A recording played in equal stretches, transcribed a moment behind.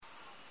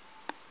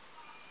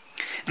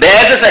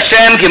Be'ezus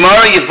Hashem,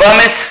 Gemara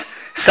Yevomis,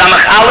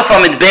 Samach Aleph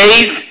Amid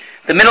Beis,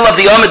 the middle of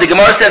the Omer, the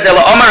Gemara says, Ela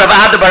Omer Rav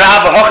Ada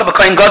Barav Hocha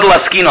B'Koyin Gadol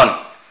Askinon.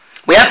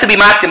 We have to be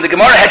makdim. The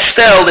Gemara had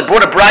shtel that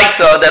brought a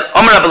brisa that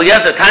Omer Rabbi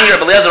Eliezer, Tanya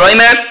Rabbi Eliezer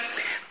Omer,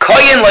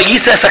 Koyin Lo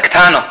Yisa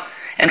Saktano.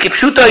 And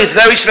Kipshuta, it's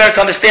very schwer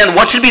to understand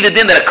what should be the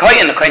din that a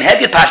Koyin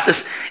Hedyot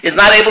Pashtus, is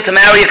not able to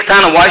marry a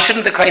Ktana. Why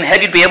shouldn't the Koyin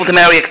Hedyot be able to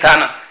marry a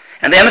Ktana?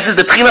 And the emphasis,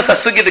 the Tchilas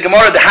HaSugya, the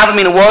Gemara, the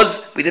Havamina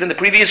was, we did in the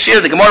previous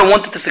year, the Gemara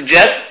wanted to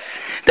suggest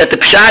that the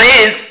pshat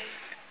is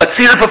a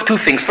tziruf of two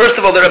things. First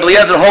of all, the Rabbi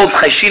Eliezer holds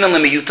chayshin and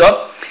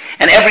lemiyuta,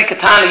 and every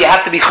katana you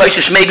have to be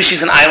chayshish, maybe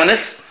she's an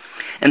islandess.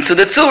 And so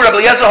the two, Rabbi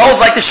Eliezer holds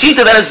like the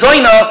shita that a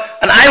zoina,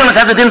 an islandess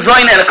has a din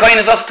zoina, and a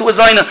kohen is also to a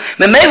zoina.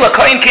 Memela, a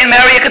kohen can't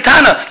marry a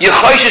katana. You're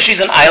chayshish,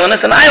 she's an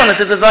islandess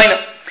is a zoina.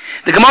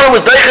 The Gemara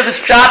was doichet this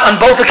pshat on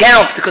both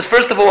accounts, because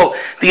first of all,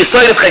 the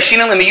yisoid of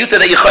chayshin and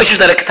lemiyuta, that you're chayshish,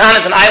 that a katana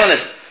is an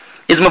islandess,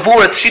 is mavur,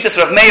 it's shitas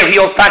Rav Meir, he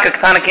holds taka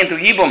katana came to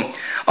yibum.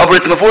 But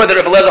it's before that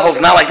Rabbi Eliezer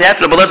holds not like that.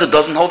 Rabbi Eliezer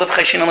doesn't hold of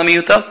Cheshin and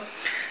Lamiyuta.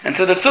 And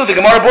so the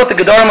Gemara brought the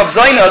Gedarim of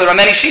Zaina. There are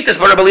many Shitas,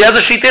 but Rabbi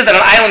Eliezer's Shita is that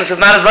an island is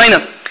not a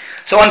Zaina.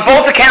 So on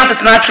both accounts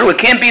it's not true. It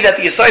can't be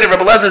that the Yisoid of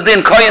Rabbi Eliezer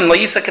din Koyin Lo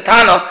Yisa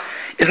Katana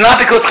is not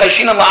because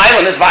Cheshin and La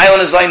island is Va'island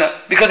is Zaina.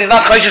 Because he's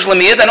not Cheshish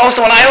Lamiyut, and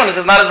also an island is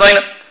not a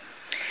Zaina.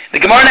 The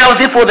Gemara now,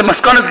 therefore, the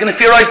Maskana is going to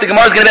theorize, the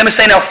Gemara is going to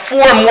say now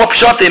four more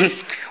Pshatim.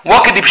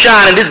 What could be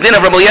Pshat in this din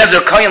of Rabbi Eliezer,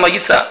 Koyin Lo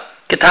Yisa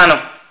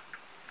Katana?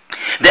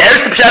 The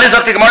first pshat is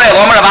up to Gemara.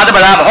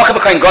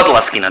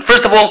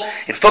 First of all,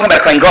 it's talking about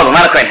a kohen gadol,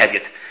 not a kohen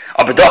hedyot.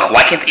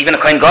 Why can't even a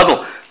kohen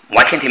gadol?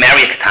 Why can't he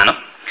marry a katana?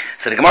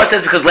 So the Gemara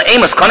says because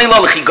le'emas kani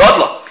lo lechi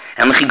gadla,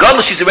 and lechi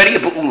gadla she's already a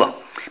beula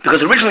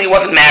because originally he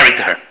wasn't married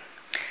to her.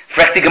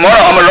 Frek the Gemara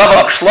Amar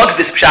Rava upshlugs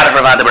this pshat of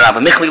Rav Ada Barava.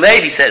 Michli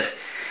Levi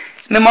says,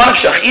 "Memanav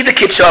shach ida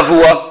kit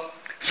shavua,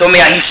 so may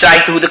I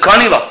shaitu the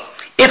kanila.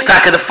 If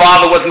Taka the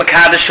father was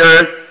makadosh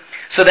her."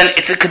 So then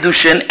it's a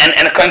kedushin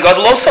and a kohen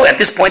gadol also. At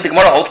this point, the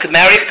Gemara holds could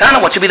marry a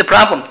katana. What should be the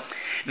problem?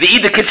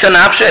 V'ida kitsha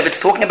nafsha. If it's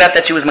talking about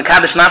that she was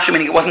mekadosh nafsha,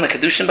 meaning it wasn't a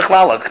kedushin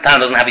b'chlal, a katana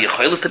doesn't have a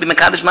yicholos to be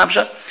mekadosh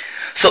nafsha.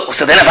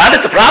 So then avad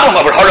it's a problem.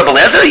 But Rabbi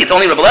Eliezer, it's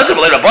only Rabbi Eliezer,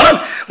 Rabbi Rabbanan.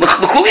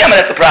 L'kuliyam,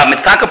 that's a problem.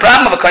 It's not a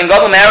problem of a kohen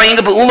gadol marrying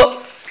a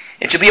beula.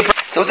 It should be a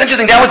problem. So it's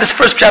interesting. That was this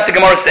first chapter the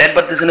Gemara said,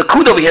 but there's an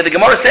akud over here. The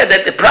Gemara said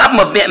that the problem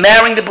of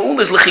marrying the beula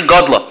is l'chi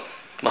gadla.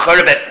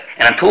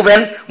 And until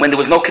then, when there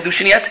was no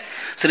kedushin yet.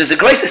 So there's a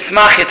grace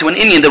smachya to an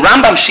Indian. The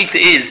Rambam Shita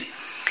is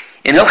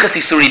in Hilchas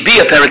Isuri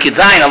Bia Perakid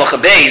Zayin Halacha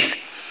Beis.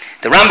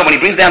 The Rambam, when he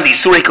brings down the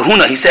Isuri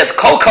Kahuna, he says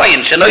Kol Koyin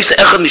Shenoisa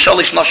Echad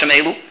Mishalish Nasham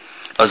Elu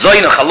a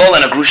Zoyin, a Chalol,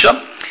 and a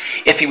Grusha.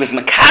 If he was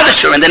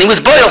Makadasher and then he was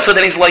Boil, so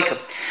then he's like him.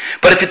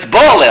 But if it's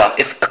Boil,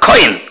 if a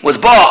Koyin was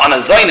Boil on a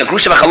Zoyin, a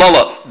Grusha, a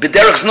Chalola,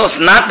 B'derech Znus,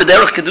 not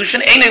B'derech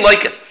Kedushin, ain't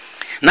like it.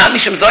 Not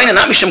Misham Zoyin,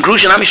 not Misham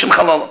Grusha, not Misham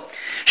Chalola.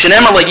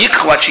 Shenemar La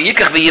Yikch, what she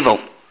Yikach V'Yivol.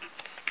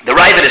 The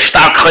Ravid is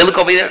stark cholik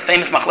over there,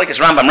 famous machlek is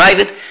Rambam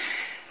Ravid.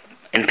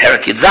 In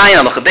Perakid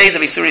Zayin, Halacha Beis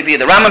of Isuri Bia.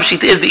 The Rambam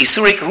Shita is the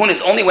Isuri Kahun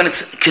is only when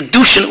it's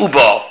Kedushin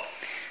Ubal.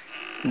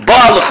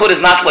 Baal Lechud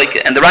is not like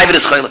it, and the Ravid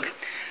is cholik.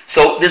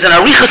 So there's an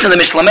Arichas in the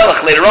Mishnah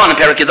Melech later on in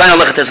Perakid Zayin,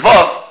 Halacha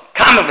Tezvav,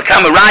 Kama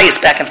v'Kama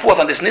Rayis back and forth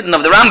on this Nidden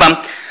of the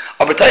Rambam.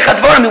 Aber Teichad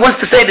Dvarim, he wants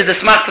to say there's a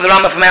smach to the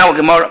Rambam from our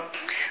Gemara.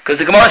 Because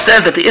the Gemara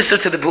says that the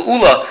Isser to the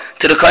Be'ula,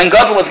 to the Kohen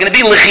Gadol, was going to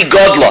be Lechi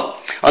Gadla.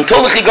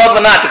 Until Lechi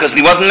Gadla not, because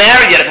he wasn't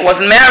married yet. If it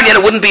wasn't married yet,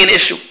 it wouldn't be an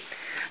issue.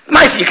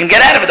 Maisa, you can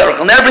get out of it. Aruch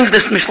never brings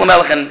this Mishnah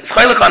Melech and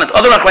Schailik on it,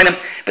 other Achreinim.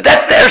 But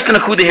that's the Erste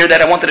Nakuda here that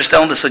I wanted to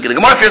tell in the Sugya. The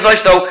Gemara fears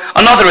though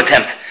another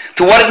attempt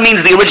to what it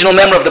means, the original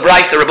member of the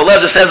Brisa. Rabbi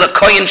Eliezer says a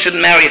Kohen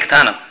shouldn't marry a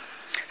Ketana.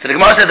 So the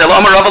Gemara says,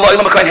 Elam Rav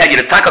Elohim a Kohen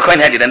Hedyot. It's Taka Kohen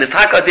Hedyot. And this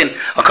Taka din,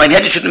 a Kohen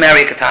Hedyot shouldn't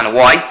marry a Ketana.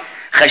 Why?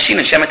 Chashin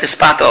and Shemet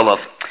Espata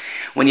Olav.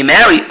 When you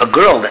marry a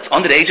girl that's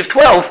under the age of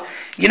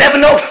 12, you never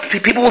know.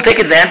 People will take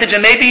advantage,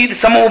 and maybe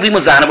someone will be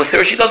muzana with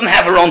her. She doesn't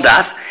have her own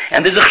das,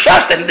 and there's a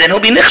chashash that then he'll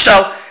be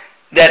nichshal,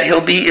 that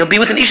he'll be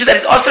with an issue that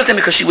is asserted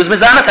because she was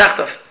mezana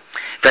tachtov.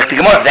 In fact, the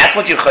Gemara, if that's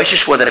what you're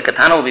chayshish for, that a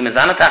katana will be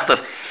mezana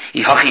tachtov,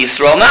 yihachi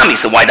Yisrael nami.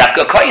 So why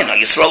dafka koyin? No,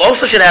 Yisrael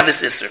also should have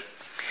this isser.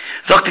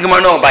 Zok the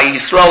Gemara, no, by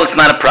Yisrael it's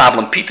not a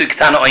problem. Pitu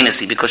katana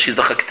oinasi, because she's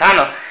the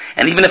katana,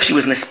 and even if she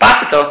was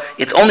nispatata,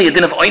 it's only a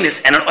din of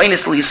oinis, and an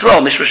oinis to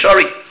Yisrael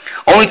mishrashari.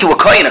 Only to a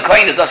kohen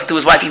is also to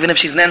his wife, even if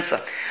she's nensa.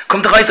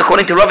 Come to Chais,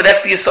 according to Rabbi,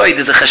 that's the Yisoid.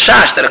 There's a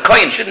chashash that a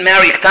kohen shouldn't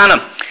marry a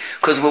ketana,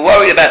 because we're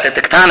worried about that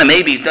the ketana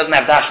maybe doesn't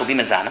have dash, will be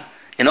mezana,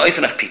 in the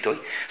oifen of pitoy.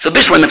 So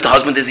bishlam, if the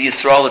husband is a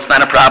Yisrael, it's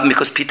not a problem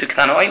because pitoy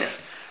ketana oinis.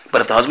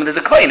 But if the husband is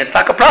a kohen, it's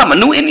not a problem. A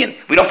new Indian.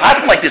 We don't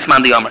pass him like this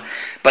man the Yomer.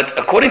 But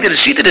according to the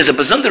Shita, there's a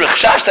bezunder, a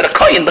chashash that a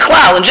kohen,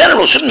 b'chlal, in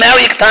general, shouldn't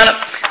marry a ketana.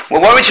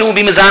 We're worried she will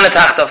be mezana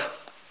tachtov.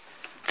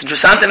 It's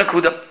interesting in a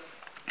kuda.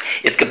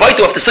 It's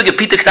gebaito of the sugya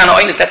Peter Ketana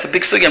Oinus. That's a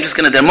big sugya. I'm just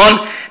going to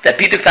dermon that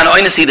Peter Ketana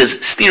Oinus.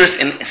 There's steers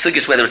in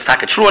sugyas whether it's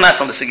taka true or not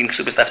from the sugya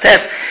Ksubas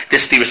Taftes.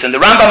 There's steers in the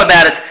Rambam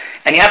about it,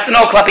 and you have to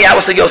know Klapi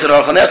Awas Sugyos. The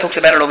Aruch talks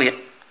about it over here.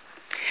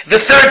 The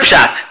third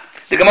pshat,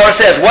 the Gemara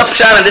says, what's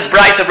pshat in this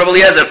Brisa of Rabbi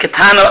Eliezer?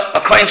 Ketana,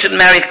 a kohen shouldn't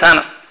marry a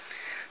ketana.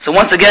 So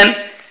once again,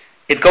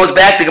 it goes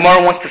back, the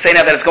Gemara wants to say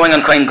now that it's going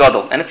on Kohen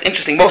Gadol. And it's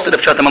interesting, most of the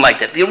Pshatim are like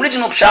that. The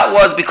original Pshat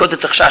was because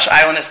it's a Chash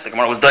Ironis, the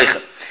Gemara was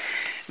Doicha.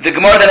 The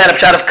Gemara then had a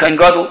Pshat of Kohen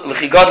Gadol,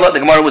 L'chi Gadla, the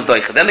Gemara was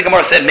Doicha. Then the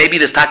Gemara said, maybe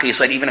this Taka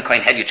Yisrael, even a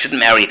Kohen Hedyot shouldn't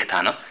marry a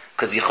Ketana,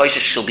 because Yechoishes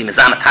she'll be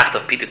Mezana Tacht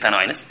of Pituk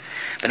Tanoinis.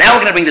 But now we're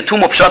going to bring the two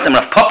more Pshatim,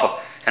 Rav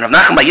Papa and Rav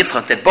Nachman Bar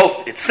Yitzchak, that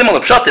both, it's similar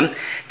Pshatim,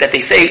 that they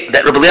say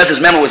that Rabbi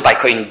Eliezer's member was by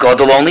Kohen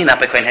Gadol only, not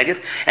by Kohen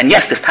Hedyot. And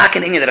yes, this Taka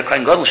in India that a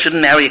Kohen Gadol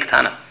shouldn't marry a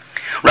Ketana.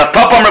 Rav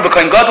Papa and Rabbi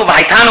Kohen Gadol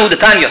v'haitanu the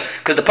Tanya,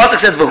 because the pasuk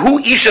says v'hu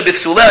isha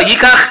b'psula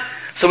yikach,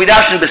 so we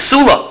darshan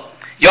b'sula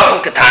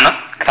yochel ketana.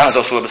 Ketana is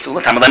also a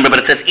b'sula. Tamalember, but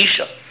it says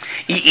isha.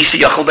 Isha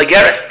yochel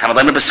b'geres.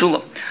 Tamalember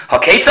b'sula.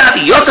 Hakeitzad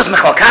yotzas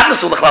mechalkat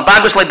b'sula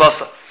chlabagus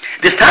leibasa.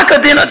 This taka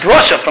din a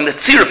drasha from the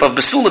tziruf of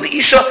b'sula the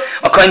isha.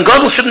 A Kohen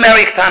Gadol shouldn't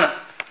marry a ketana.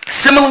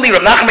 Similarly,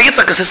 Rav Nachman Bar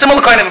Yitzchak is a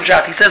similar kind of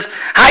pshat. He says,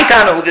 "Hi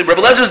Tana, Rabbi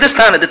Eliezer is this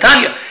Tana, the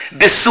Tanya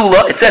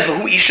Besula." It says,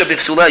 "V'hu isha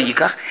b'Besula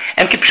yikach,"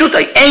 and kipshuta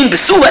ein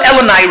Besula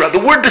ela naira. The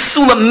word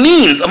Besula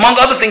means, among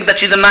other things, that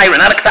she's a naira,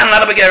 not a ketana,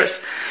 not a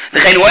begeris.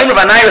 V'chein u'ayim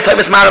Rav naira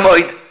toivus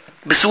maramoid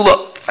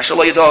Besula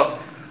ashalo yado.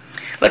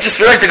 Let's just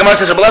realize the Gemara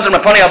says, "Rabbi Eliezer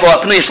mapani abo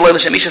apnu yishloy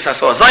l'shem isha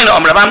saso zayna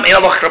am Ravam ein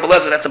aloch Rabbi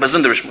Eliezer." That's a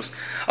bazunderish mus.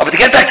 But to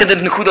get back to the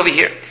Nikud over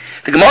here,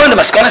 the Gemara in the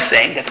Maskana is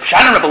saying that the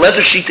pshat in Rabbi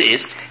Eliezer shita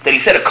is that he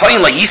said a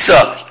kohen la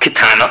yisa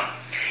ketana.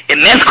 It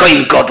meant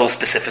Kohen Gadol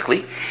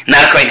specifically,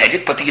 not a Kohen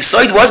Hedyot, but the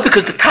Yisoid was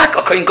because the Tak,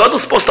 a Kohen Gadol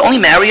is supposed to only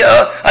marry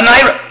a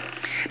naira.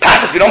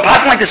 Passes, we don't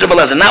pass like this, Rabbi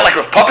Eliezer, not like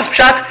Rav Papa's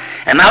Pshat,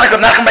 and not like Rav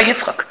Nachman Bar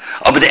Yitzchak.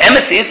 But the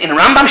emes is, in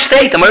Rambam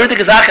Shteit, the Moirdik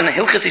Gezach, in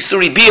Hilchas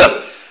Isuri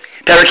Biyah,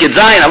 Perak Yud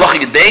Zayin, Halacha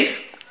Yud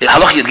Beis,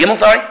 Halacha Yud Gimel,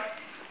 sorry.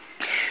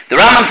 The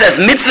Rambam says,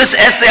 Mitzvahs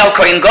Esei al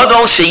Kohen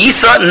Gadol,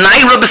 Sheyisra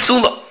Naira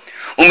Besula.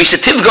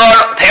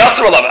 Umishativgar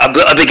Tayasar Olav.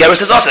 A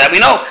begeris is also that we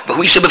know. But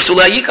who Isha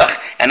b'Besula Yikach,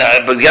 and a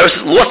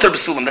begeris lost her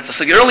Besulam. That's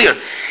a sugi earlier.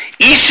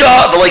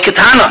 Isha v'loy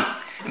Ketana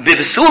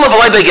b'Besula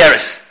v'loy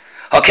begeris.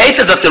 Okay, it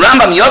says the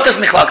Rambam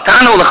Yotzes Michlak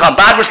Tanu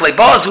l'Chabadris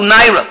le'Boaz hu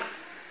Naira.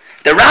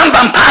 The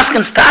Rambam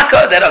paskins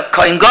taka that a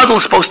Kohen Gadol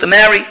is supposed to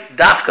marry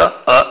Dafka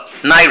a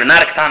Naira,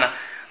 not a Ketana,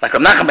 like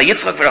Rav Nachman Bar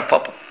Yitzchak v'Rav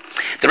Papa.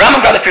 The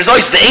Rambam brother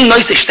Firzois ve'ein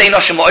noisech shtei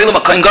noshim la'olam.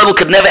 A Kohen Gadol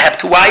could never have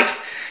two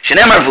wives.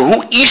 Shenemar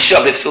v'hu isha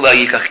b'Besula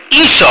yikach.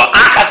 Isha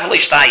achas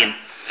v'lei shtayim.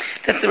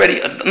 That's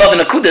already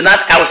another nakuda,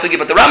 not our sugi,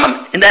 but the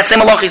Rambam in that same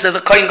halacha he says a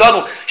Kohen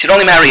Gadol should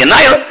only marry a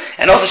naira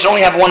and also should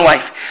only have one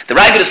wife. The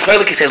Ravid is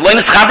cholik. He says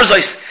loinus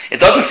chaverzois. It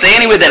doesn't say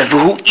anywhere that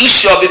v'hu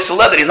isha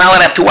b'Besula that he's not allowed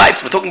to have two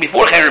wives. We're talking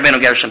before Chen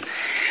Rabbeinu Gershom.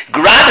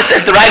 Grada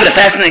says the Ravid a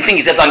fascinating thing.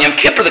 He says on Yom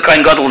Kippur the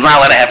Kohen Gadol is not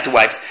allowed to have two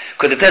wives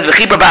because it says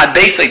v'chibur ba'ad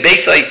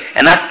beisoi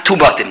and not two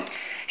batim.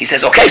 He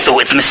says, okay, so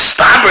it's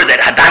mistaber that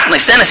Hadas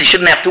Noisenes, he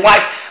shouldn't have two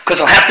wives, because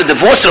he'll have to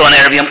divorce her on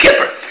Erev Yom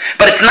Kippur.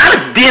 But it's not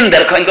a din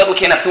that a Kohen Gadol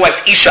can't have two wives,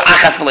 Isha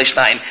Achas V'lei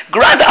Shtayim.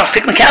 Grada, as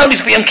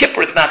technicalities for Yom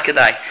Kippur, it's not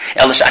Kedai.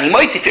 Elish Ani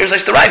Moitzi fears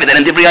us the Ravid.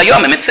 Then in Divrei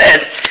Hayomim it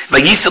says,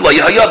 Vayisa lo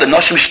Yehoyada,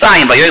 Noshim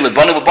Shtayim, Vayoyel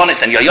Bonu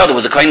V'Bonis, and Yehoyada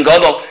was a Kohen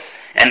Gadol,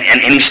 and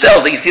he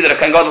tells that you see that a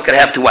Kohen Gadol could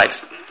have two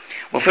wives.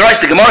 Well, for us,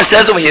 the Gemara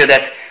says over here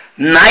that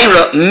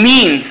Naira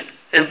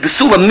means,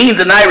 Besula means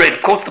a Naira.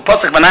 It quotes the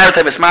Pasuk, V'Naira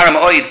Teves Maram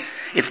Oid.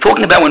 It's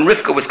talking about when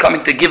Rivka was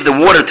coming to give the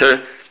water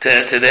to the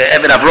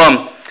Eved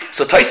Avram.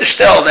 So Tosfos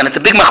tells, and it's a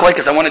big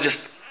machlekes I want to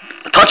just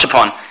touch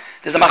upon.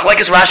 There's a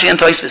machlekes Rashi and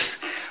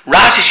Tosfos.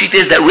 Rashi sheet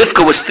is that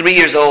Rivka was 3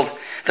 years old.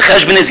 The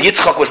cheshbon is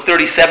Yitzchak was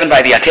 37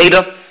 by the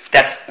Akedah.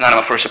 That's not a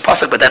Mefurish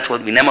pasuk, but that's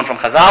what we name on from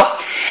Chazal.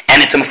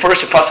 And it's a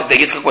Mefurish pasuk that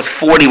Yitzchak was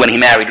 40 when he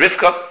married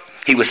Rivka.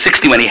 He was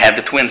 60 when he had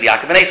the twins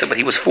Yaakov and Esau, but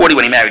he was 40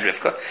 when he married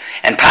Rivka.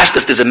 And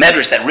Pashtus, there's a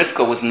medrash that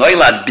Rivka was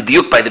noilad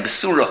b'diuk by the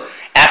Besura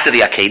after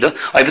the Akedah.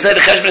 Or beside the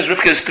cheshbon is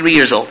Rivka is 3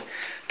 years old.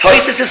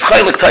 Tosfos is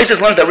chaylik.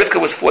 Tosfos learns that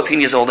Rivka was 14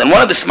 years old. And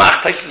one of the smachs,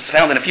 Tosfos is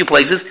found in a few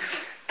places,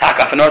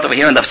 Takaf north over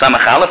here in Daf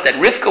Samach Aleph, that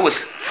Rivka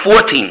was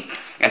 14.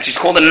 And she's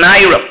called a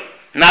Naira,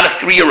 not a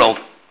 3-year-old.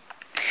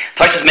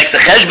 Tosfos makes a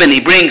cheshbon,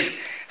 he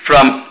brings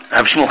from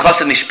Rav Shmuel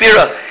Chassid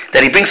Mishpira,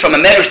 that he brings from a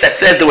medrash that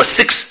says there were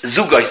 6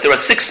 zugos, there were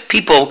 6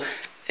 people,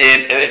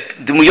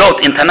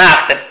 Dumuyot in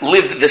Tanakh, that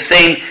lived the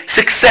same,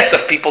 6 sets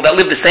of people that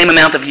lived the same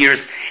amount of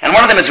years. And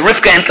one of them is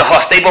Rivka and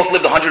Kahos. They both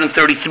lived 133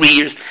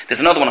 years.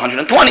 There's another one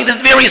 120. There's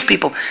various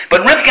people.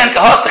 But Rivka and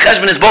Kahos, the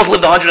cheshbon, is both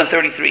lived 133.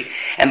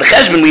 And the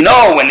cheshbon, we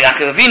know when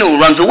Yaakov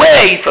Avinu runs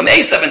away from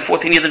Esav in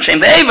 14 years in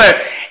Shem Ve'ever,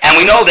 and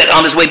we know that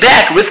on his way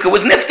back, Rivka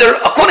was nifter.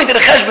 According to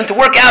the cheshbon, to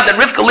work out that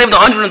Rivka lived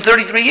 133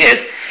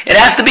 years, it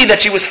has to be that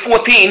she was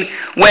 14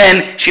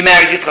 when she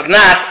marries Yitzchak,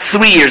 not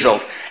 3 years old.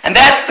 And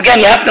that, again,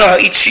 you have to know how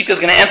each sheet is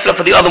going to answer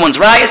for the other one's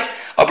rayas.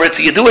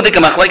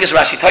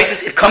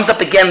 It comes up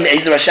again,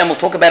 Ezer Hashem will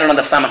talk about it on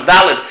the Samach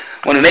Daled,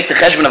 when we make the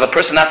cheshbon of a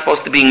person not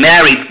supposed to being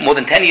married more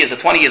than 10 years or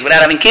 20 years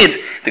without having kids.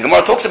 The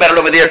Gemara talks about it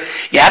over there.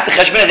 You have the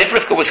cheshbon, and if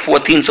Rivka was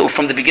 14, so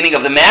from the beginning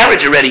of the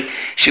marriage already,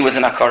 she was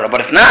an Akara.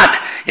 But if not,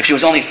 if she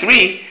was only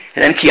 3,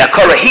 then ki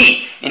Akara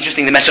he.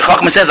 Interesting, the Meshech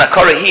Chochmah says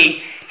Akara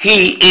he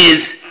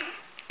is,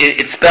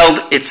 it's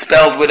spelled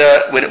with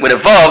a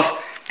vav,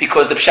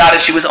 because the pshat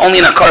is she was only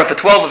in Akara for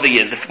 12 of the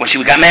years. When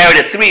she got married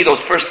at 3,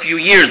 those first few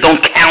years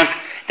don't count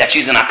that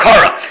she's an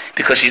akara,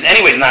 because she's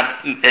anyways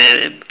not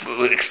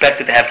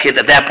expected to have kids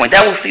at that point.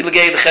 That will see the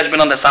cheshbon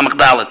on the samach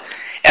daled.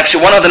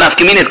 After one of the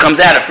nafkaminit comes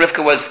out, if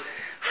Rivka was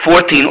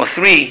 14 or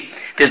 3,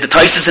 there's the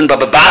Taisus in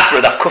Baba Basra,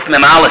 the Kuf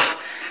Mem Aleph.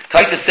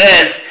 Taisus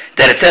says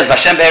that it says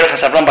Vashem Be'erech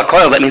Hasavram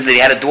Bakoil. That means that he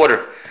had a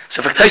daughter.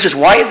 So for Taisus,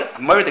 why is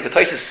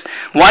Taisus?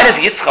 Why does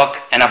Yitzchak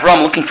and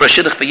Avram looking for a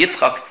shidduch for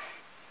Yitzchak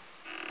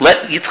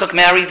let Yitzchak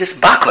marry this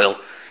Bakoil?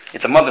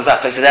 It's a mother's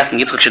act. Taisus is asking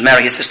Yitzchak should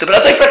marry his sister. But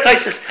as I for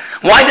Taisus,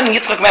 why didn't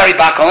Yitzchak marry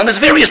Bakoil? And there's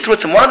various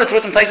truths. And one of the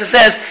truths Taisus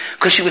says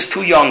because she was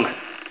too young.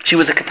 She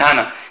was a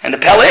katana. And the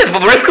Pella is,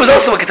 but Rivka was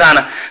also a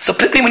katana. So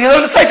when you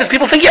learn the Taisus,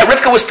 people think, yeah,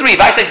 Rivka was 3.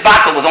 Vaisais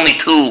Bakoil was only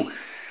 2.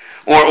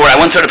 Or I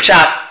once heard of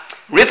Pshat.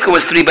 Rivka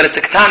was 3, but it's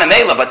a katana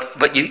mela.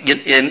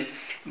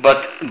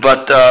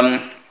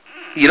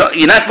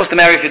 You're not supposed to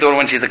marry your daughter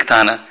when she's a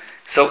katana.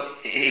 So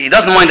he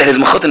doesn't mind that his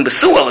mechutin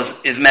besuel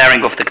is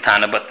marrying off the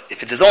katana, but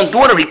if it's his own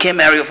daughter, he can't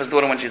marry off his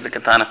daughter when she's a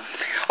katana.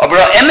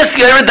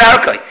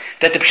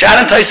 That the Pshat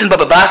and Tyson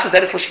Baba Bas was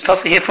that it's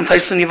Lashitasi here from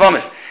Tyson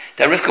Yivamis.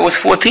 That Rivka was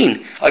 14.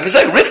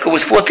 Rivka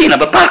was 14,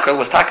 but Bakoil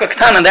was Taka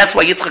Katana, and that's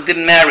why Yitzchak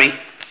didn't marry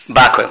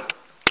Bakoil.